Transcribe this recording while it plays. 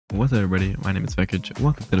What's up, everybody? My name is Vekg.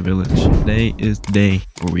 Welcome to the village. Today is the day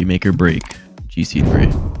where we make or break GC3.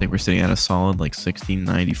 I think we're sitting at a solid like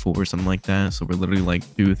 1694 or something like that. So we're literally like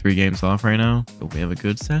 2-3 games off right now. But we have a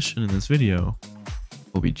good session in this video.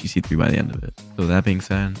 We'll be GC3 by the end of it. So that being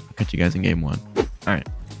said, I'll catch you guys in game 1. Alright,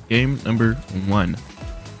 game number 1.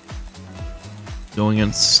 Going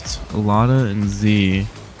against Lada and Z.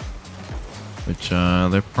 Which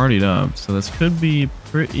they're partied up. So this could be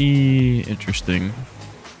pretty interesting.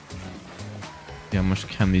 See how much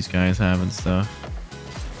chem these guys have and stuff.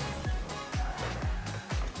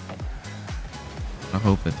 I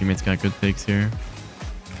hope that teammates got good takes here.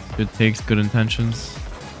 Good takes, good intentions.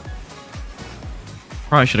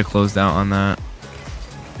 Probably should have closed out on that.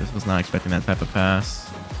 Just was not expecting that type of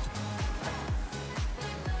pass.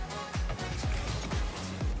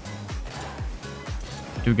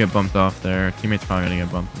 Do get bumped off there. Teammate's probably gonna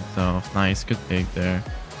get bumped himself. Nice, good take there.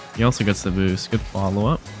 He also gets the boost. Good follow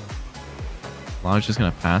up. Log's just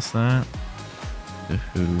gonna pass that to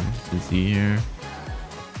who? To Z here.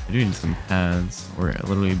 I do need some pads or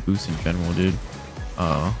literally boost in general, dude.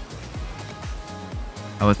 Oh,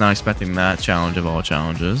 I was not expecting that challenge of all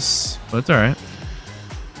challenges, but it's alright.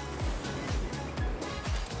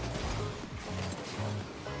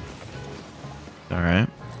 It's alright.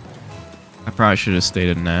 I probably should have stayed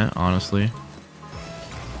in net, honestly.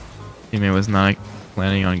 Teammate was not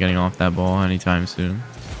planning on getting off that ball anytime soon.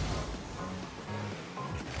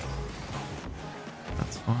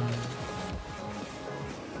 That's fine.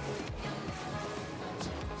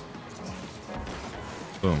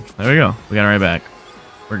 Boom. There we go. We got it right back.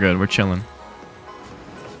 We're good. We're chilling.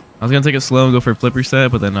 I was gonna take it slow and go for a flip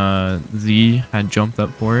reset, but then Z had jumped up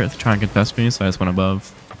for it to try and contest me, so I just went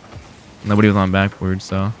above. Nobody was on backboard,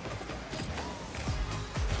 so.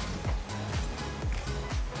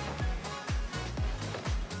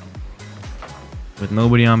 With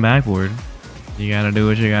nobody on backboard, you gotta do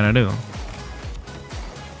what you gotta do.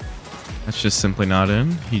 That's just simply not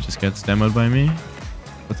in. He just gets demoed by me.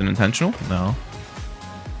 Was it intentional? No.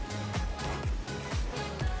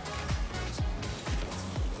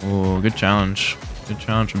 Oh, good challenge. Good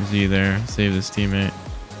challenge from Z there. Saved his teammate.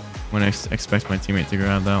 When I expect my teammate to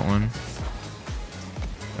grab that one.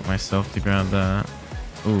 Got myself to grab that.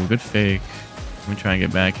 Oh, good fake. Let me try and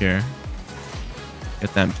get back here.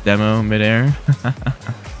 Get that demo midair.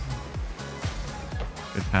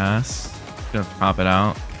 Good pass. Gonna pop it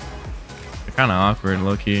out. They're kind of awkward,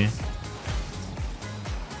 low key.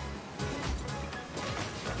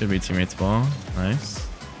 Should be teammate's ball. Nice.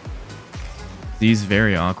 Z's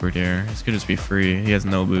very awkward here. This could just be free. He has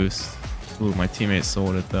no boost. Ooh, my teammate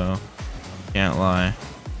sold it though. Can't lie.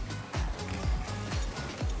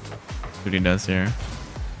 That's what he does here.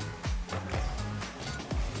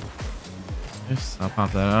 Yes, I'll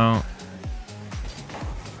pop that out.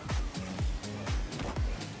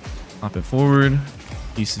 Pop it forward.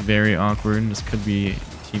 He's very awkward. This could be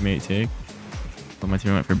teammate take. But my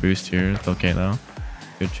teammate went for boost here. It's okay though.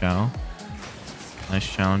 Good chow. Nice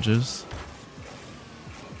challenges.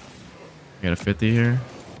 We got a 50 here.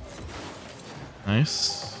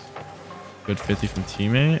 Nice. Good 50 from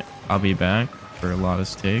teammate. I'll be back for a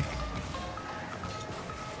Lada's take.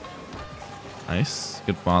 Nice.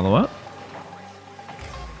 Good follow up.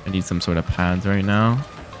 I need some sort of pads right now.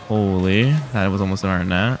 Holy, that was almost in our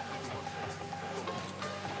net.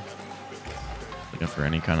 Looking for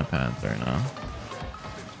any kind of pads right now.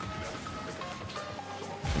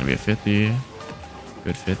 It's gonna be a 50.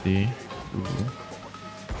 Good 50. Ooh.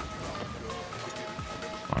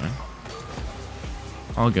 Fine.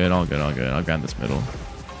 All good, all good, all good. I'll grab this middle.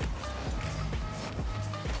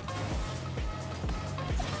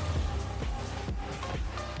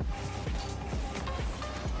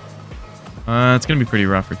 It's gonna be pretty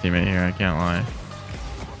rough for teammate here, I can't lie.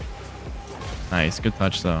 Nice, good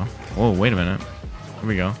touch though. Whoa, wait a minute. Here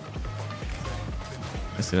we go.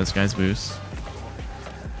 Let's see this guy's boost.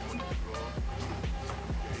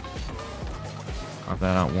 Pop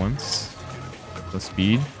that out once. The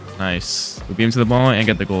speed. Nice. We beat him to the ball and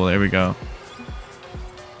get the goal. There we go.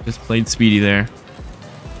 Just played speedy there.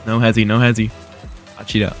 No hezzy, no hezzy. I'll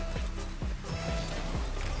cheat up.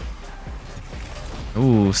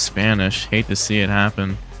 Ooh, Spanish. Hate to see it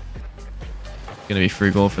happen. It's gonna be free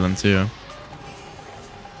goal for them too.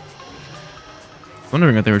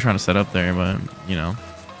 Wondering what they were trying to set up there, but you know,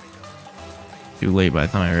 too late by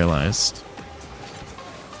the time I realized.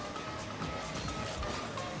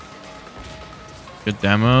 Good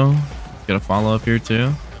demo. Got a follow up here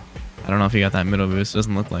too. I don't know if he got that middle boost.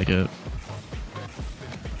 Doesn't look like it.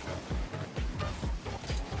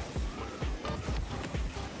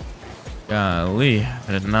 Golly, I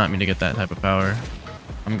did not mean to get that type of power.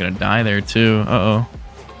 I'm gonna die there too. Uh-oh.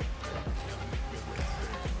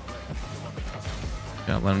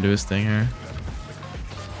 Gotta let him do his thing here.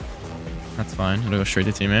 That's fine. It'll go straight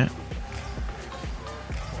to teammate.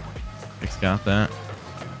 Vekg's got that.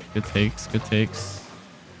 Good takes, good takes.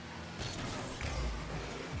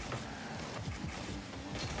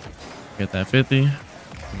 Get that 50. To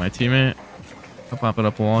my teammate. I'll pop it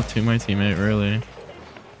up wall to my teammate, really.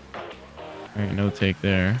 Alright, no take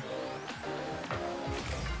there.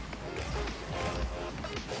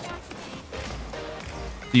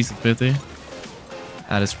 Decent 50.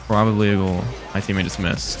 That is probably a goal. My teammate just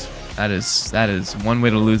missed. That is one way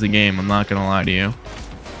to lose a game, I'm not gonna lie to you.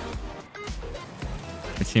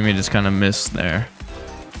 My teammate just kind of missed there.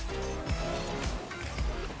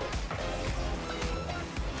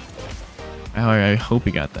 Oh, I hope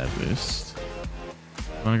he got that boost.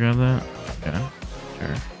 Wanna grab that? Yeah,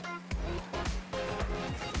 sure.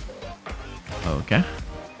 Okay.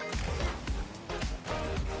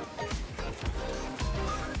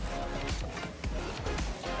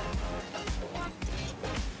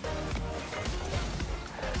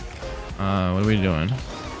 What are we doing?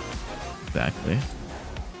 Exactly.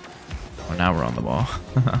 Oh, now we're on the ball.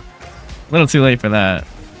 A little too late for that.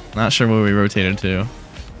 Not sure where we rotated to.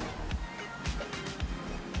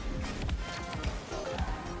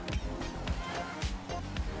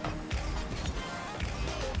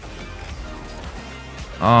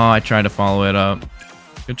 Oh, I tried to follow it up.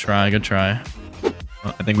 Good try, good try. Well,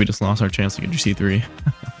 I think we just lost our chance to get your C3.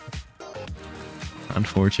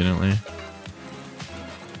 Unfortunately.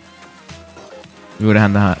 We would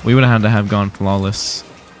have had to have gone flawless.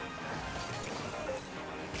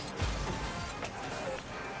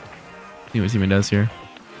 See what teammate does here.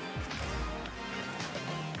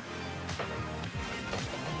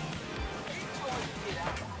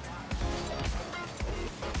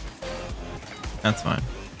 That's fine.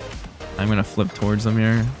 I'm gonna flip towards them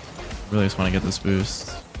here. Really just want to get this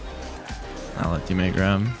boost. I'll let teammate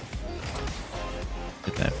grab.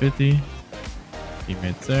 Get that 50.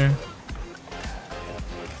 Teammate's there.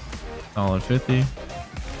 Solid 50.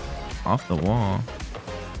 Off the wall.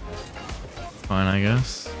 It's fine, I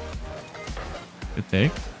guess. Good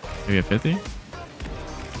take. Maybe a 50.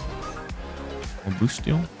 We'll boost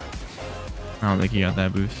steal. I don't think he got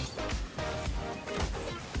that boost.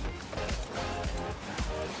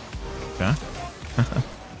 Okay.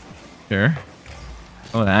 Sure.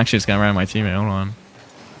 Oh, that actually just got right on my teammate. Hold on.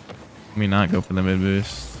 Let me not go for the mid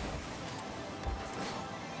boost.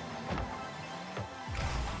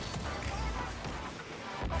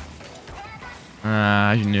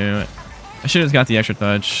 I knew it. I should have got the extra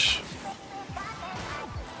touch.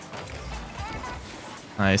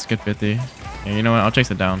 Nice, good 50. Yeah, you know what? I'll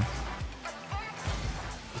chase it down.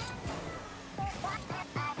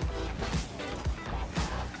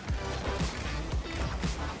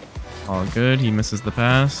 All good. He misses the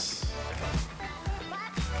pass.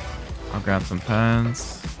 I'll grab some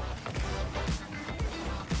pads.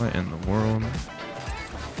 What in the world?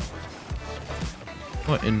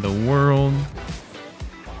 What in the world?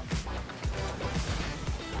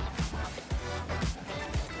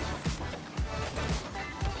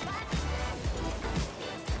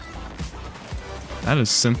 That is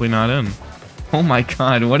simply not in. Oh my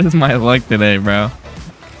god, what is my luck today, bro?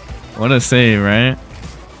 What a save, right?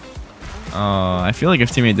 Oh, I feel like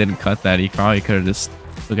if teammate didn't cut that, he probably could have just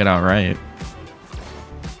took it out right.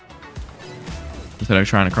 Instead of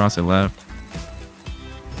trying to cross it left.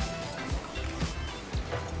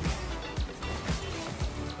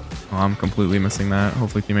 Oh, I'm completely missing that.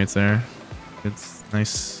 Hopefully teammate's there. It's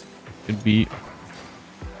nice. Good beat.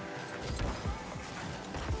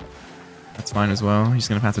 That's fine as well. He's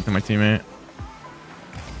gonna pass it to my teammate.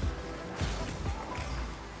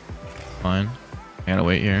 Fine. I gotta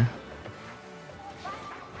wait here.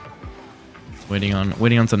 Just waiting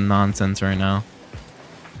on some nonsense right now.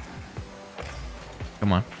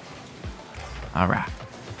 Come on. Alright.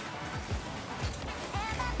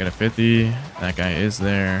 Get a 50. That guy is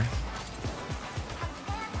there.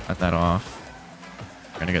 Cut that off.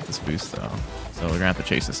 We're gonna get this boost though. So we're gonna have to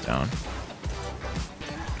chase this down.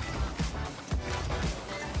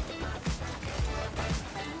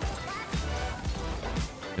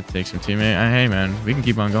 Good takes from teammate. Hey man, we can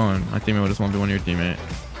keep on going. My teammate will just 1v1 your teammate.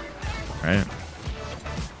 Right?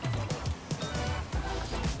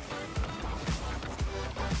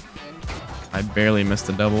 I barely missed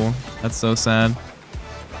a double. That's so sad. I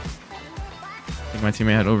think my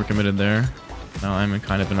teammate had overcommitted there. Now I'm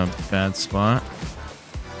kind of in a bad spot.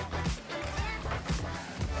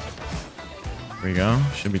 There we go.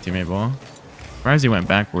 Should be teammate ball. Surprised he went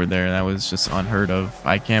backward there. That was just unheard of.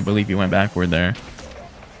 I can't believe he went backward there.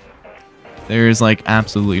 There's like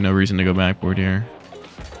absolutely no reason to go backward here.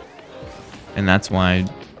 And that's what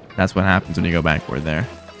happens when you go backward there.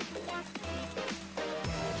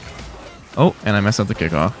 Oh, and I messed up the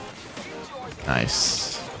kickoff.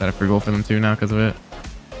 Nice. Is that a free goal for them too now because of it?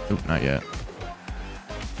 Oop, not yet.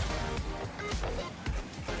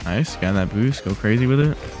 Nice, got that boost, go crazy with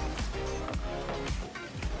it.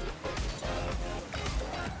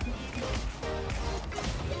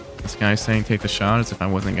 This guy's saying take the shot as if I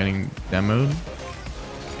wasn't getting demoed.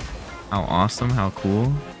 How awesome, how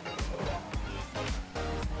cool.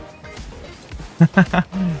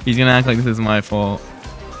 He's gonna act like this is my fault.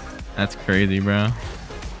 That's crazy, bro.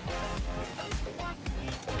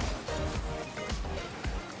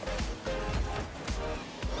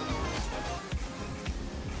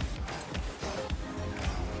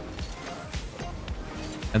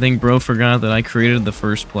 I think bro forgot that I created the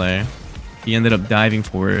first play. He ended up diving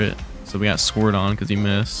for it, so we got scored on because he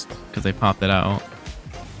missed, because they popped it out.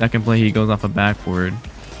 Second play, he goes off a backboard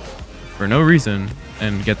for no reason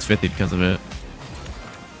and gets 50 because of it.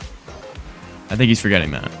 I think he's forgetting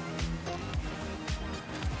that.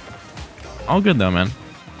 All good though, man.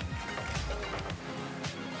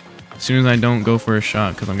 As soon as I don't go for a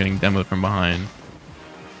shot because I'm getting demoed from behind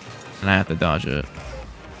and I have to dodge it,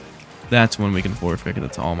 that's when we can forfeit because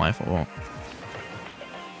it's all my fault.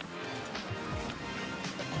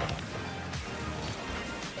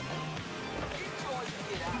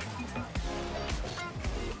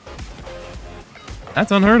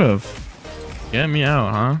 That's unheard of. Get me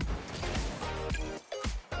out,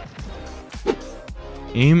 huh?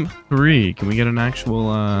 Game 3. Can we get an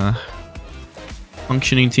actual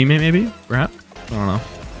functioning teammate maybe? Perhaps? I don't know.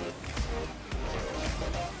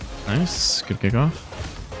 Nice. Good kickoff.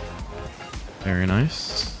 Very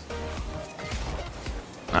nice.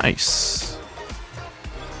 Nice.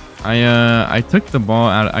 I took the ball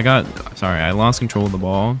out. I lost control of the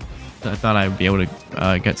ball. I thought I'd be able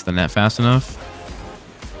to get to the net fast enough.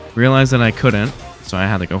 Realized that I couldn't, so I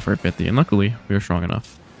had to go for a 50, and luckily we were strong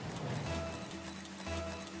enough.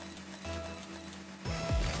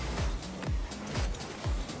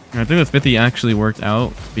 I think the 50 actually worked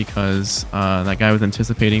out because that guy was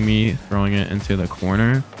anticipating me throwing it into the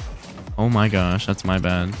corner. Oh my gosh, that's my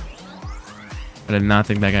bad. I did not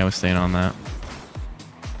think that guy was staying on that.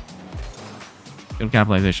 Good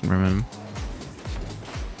capitalization from him.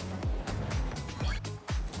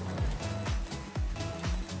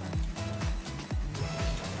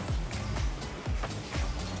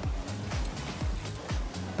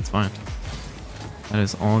 That's fine. That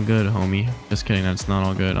is all good, homie. Just kidding, that's not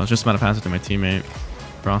all good. I was just about to pass it to my teammate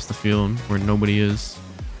across the field where nobody is.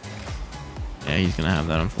 Yeah, he's gonna have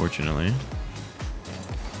that, unfortunately.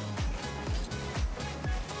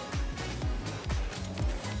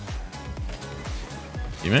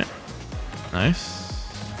 Teammate. Nice.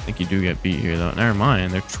 I think you do get beat here, though. Never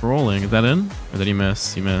mind. They're trolling. Is that in? Or did he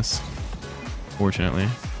miss? He missed. Fortunately.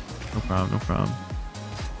 No problem, no problem.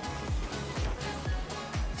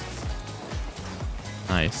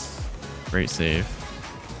 Nice. Great save.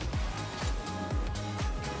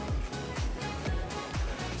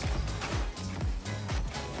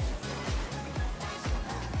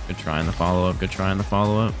 Good try in the follow-up. Good try in the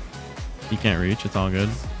follow-up. He can't reach. It's all good.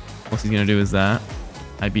 What he's going to do is that.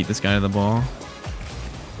 I beat this guy to the ball.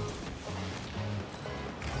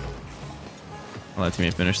 I'll let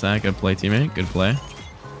teammate finish that. Good play, teammate. Good play.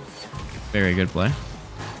 Very good play.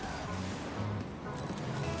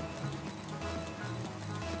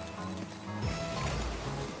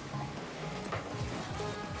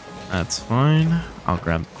 That's fine. I'll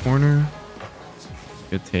grab the corner.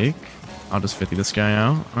 Good take. I'll just 50 this guy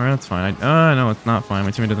out. Alright, that's fine. No, it's not fine.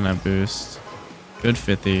 My teammate doesn't have boost. Good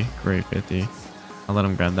 50. Great 50. I'll let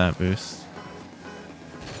him grab that boost.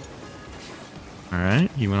 Alright,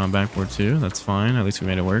 he went on backboard too. That's fine. At least we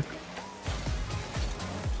made it work.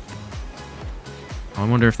 I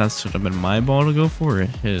wonder if that should have been my ball to go for or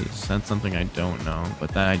his. That's something I don't know.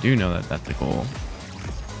 But that I do know that that's a goal.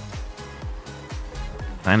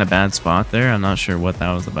 Kind of bad spot there. I'm not sure what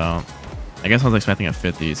that was about. I guess I was expecting a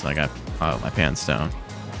 50, so I got my pants down.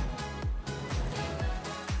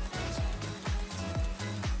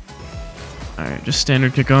 Alright, just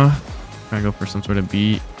standard kickoff. Try to go for some sort of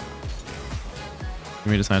beat.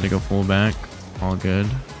 We decided to go full back. All good.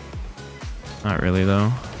 Not really,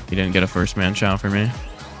 though. He didn't get a first man chow for me.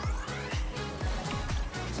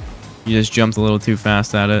 He just jumped a little too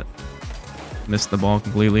fast at it. Missed the ball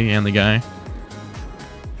completely and the guy.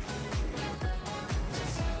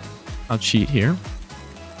 I'll cheat here.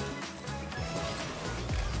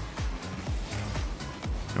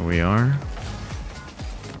 There we are.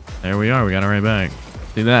 There we are. We got it right back.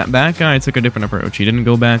 See, that guy took a different approach. He didn't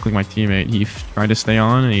go back like my teammate. He tried to stay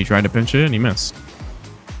on and he tried to pinch it and he missed.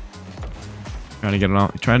 Tried to get it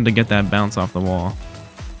off. Tried to get that bounce off the wall.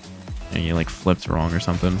 And he like flipped wrong or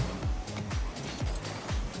something.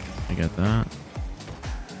 I get that.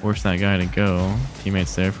 Force that guy to go.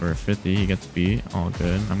 Teammate's there for a 50. He gets beat. All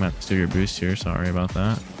good. I'm gonna have to steal your boost here. Sorry about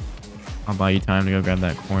that. I'll buy you time to go grab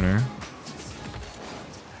that corner.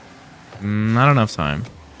 Not enough time.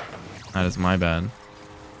 That is my bad.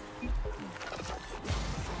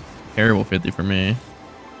 Terrible 50 for me.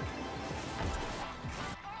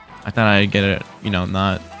 I thought I'd get it, you know,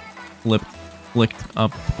 not flicked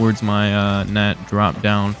up towards my net, drop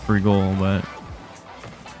down, free goal, but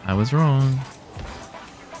I was wrong.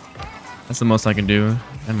 That's the most I can do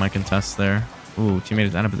in my contest there. Ooh, teammate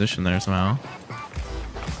is out of position there somehow.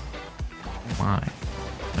 Why?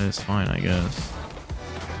 That is fine, I guess.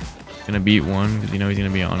 Gonna beat one because you know he's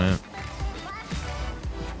gonna be on it.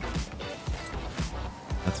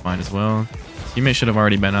 That's fine as well. Teammate should have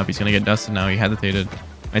already been up. He's gonna get dusted now. He hesitated.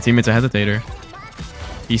 My teammate's a hesitator.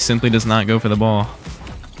 He simply does not go for the ball.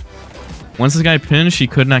 Once this guy pinned, she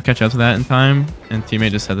could not catch up to that in time, and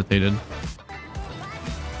teammate just hesitated.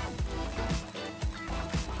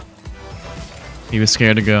 He was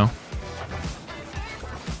scared to go.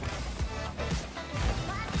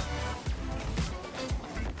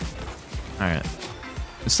 Alright.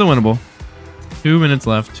 It's still winnable. 2 minutes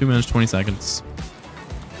left. 2 minutes, 20 seconds.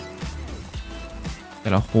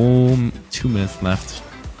 Got a whole 2 minutes left.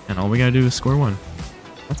 And all we gotta do is score one.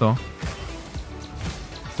 That's all.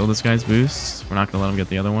 Stole this guy's boost. We're not gonna let him get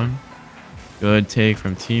the other one. Good take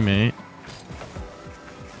from teammate.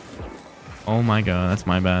 Oh my god, that's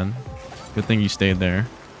my bad. Good thing you stayed there.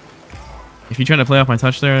 If you tried to play off my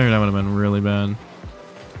touch there, that would have been really bad.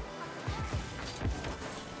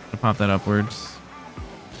 I'll pop that upwards.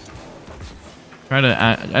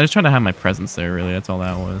 I just tried to have my presence there, really. That's all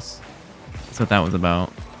that was. That's what that was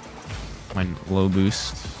about. My low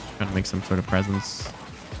boost. Trying to make some sort of presence.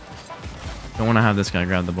 Don't want to have this guy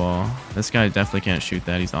grab the ball. This guy definitely can't shoot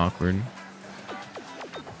that. He's awkward.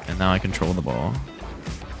 And now I control the ball.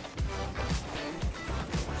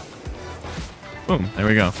 Boom. There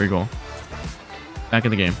we go. Free goal. Back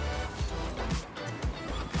in the game.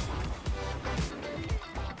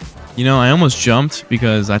 You know, I almost jumped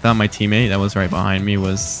because I thought my teammate that was right behind me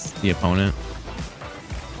was the opponent.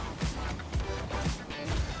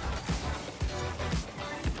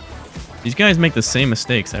 These guys make the same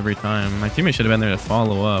mistakes every time. My teammate should have been there to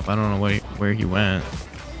follow up. I don't know where he went.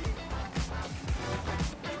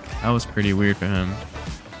 That was pretty weird for him.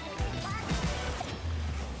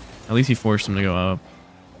 At least he forced him to go up.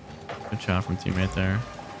 Good shot from teammate there.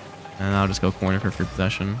 And I'll just go corner for free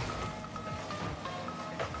possession.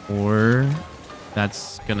 Or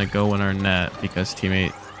that's gonna go in our net because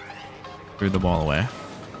teammate threw the ball away.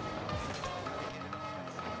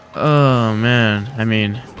 Oh man, I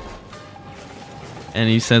mean, and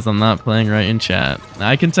he says I'm not playing right in chat.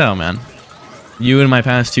 I can tell, man. You and my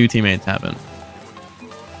past two teammates haven't.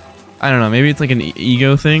 I don't know, maybe it's like an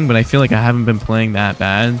ego thing, but I feel like I haven't been playing that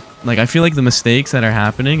bad. Like, I feel like the mistakes that are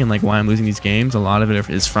happening and like why I'm losing these games, a lot of it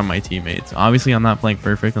is from my teammates. Obviously, I'm not playing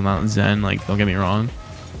perfect. I'm not zen, like, don't get me wrong.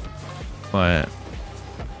 But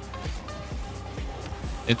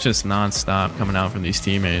it's just non-stop coming out from these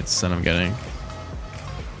teammates that I'm getting.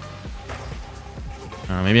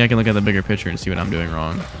 Maybe I can look at the bigger picture and see what I'm doing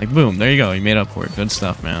wrong. Like, boom, there you go. You made up for it. Good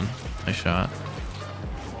stuff, man. Nice shot.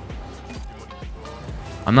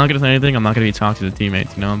 I'm not going to say anything. I'm not going to be toxic to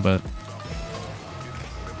teammates, you know, but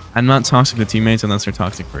I'm not toxic to teammates unless they're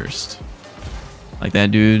toxic first. Like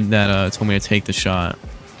that dude that told me to take the shot,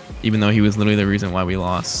 even though he was literally the reason why we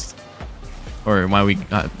lost. Or why we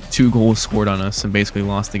got 2 goals scored on us and basically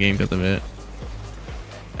lost the game because of it.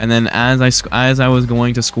 And then as I was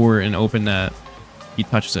going to score an open net, he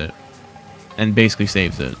touches it and basically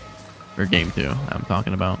saves it for game 2 I'm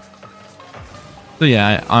talking about. So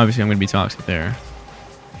yeah, obviously I'm going to be toxic there.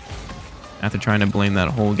 After trying to blame that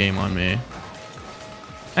whole game on me.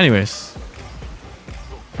 Anyways,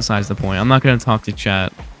 besides the point, I'm not going to talk to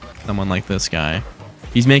chat someone like this guy.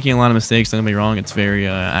 He's making a lot of mistakes, don't get me wrong, it's very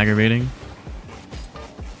aggravating.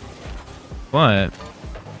 But,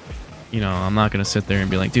 you know, I'm not going to sit there and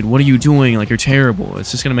be like, dude, what are you doing? Like, you're terrible.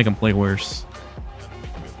 It's just going to make him play worse.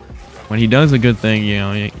 When he does a good thing, you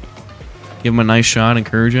know, you give him a nice shot,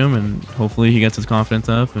 encourage him, and hopefully he gets his confidence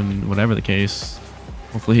up, and whatever the case,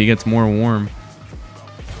 hopefully he gets more warm.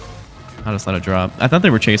 I just let it drop. I thought they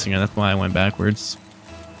were chasing it. That's why I went backwards.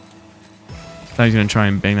 I thought he was going to try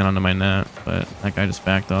and bang that onto my net, but that guy just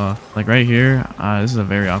backed off. Like right here, this is a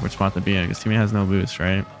very awkward spot to be in because teammate has no boost,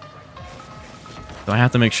 right? So So I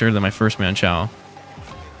have to make sure that my first man Chow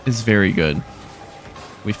is very good.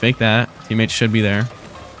 We fake that. Teammates should be there.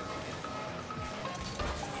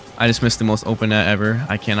 I just missed the most open net ever.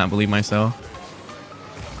 I cannot believe myself.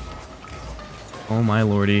 Oh my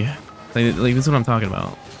lordy. Like, this is what I'm talking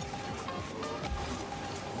about.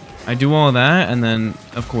 I do all of that, and then,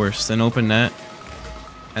 of course, an open net.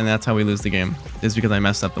 And that's how we lose the game. It's because I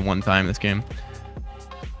messed up the one time this game.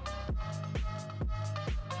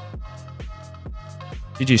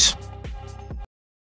 GG's.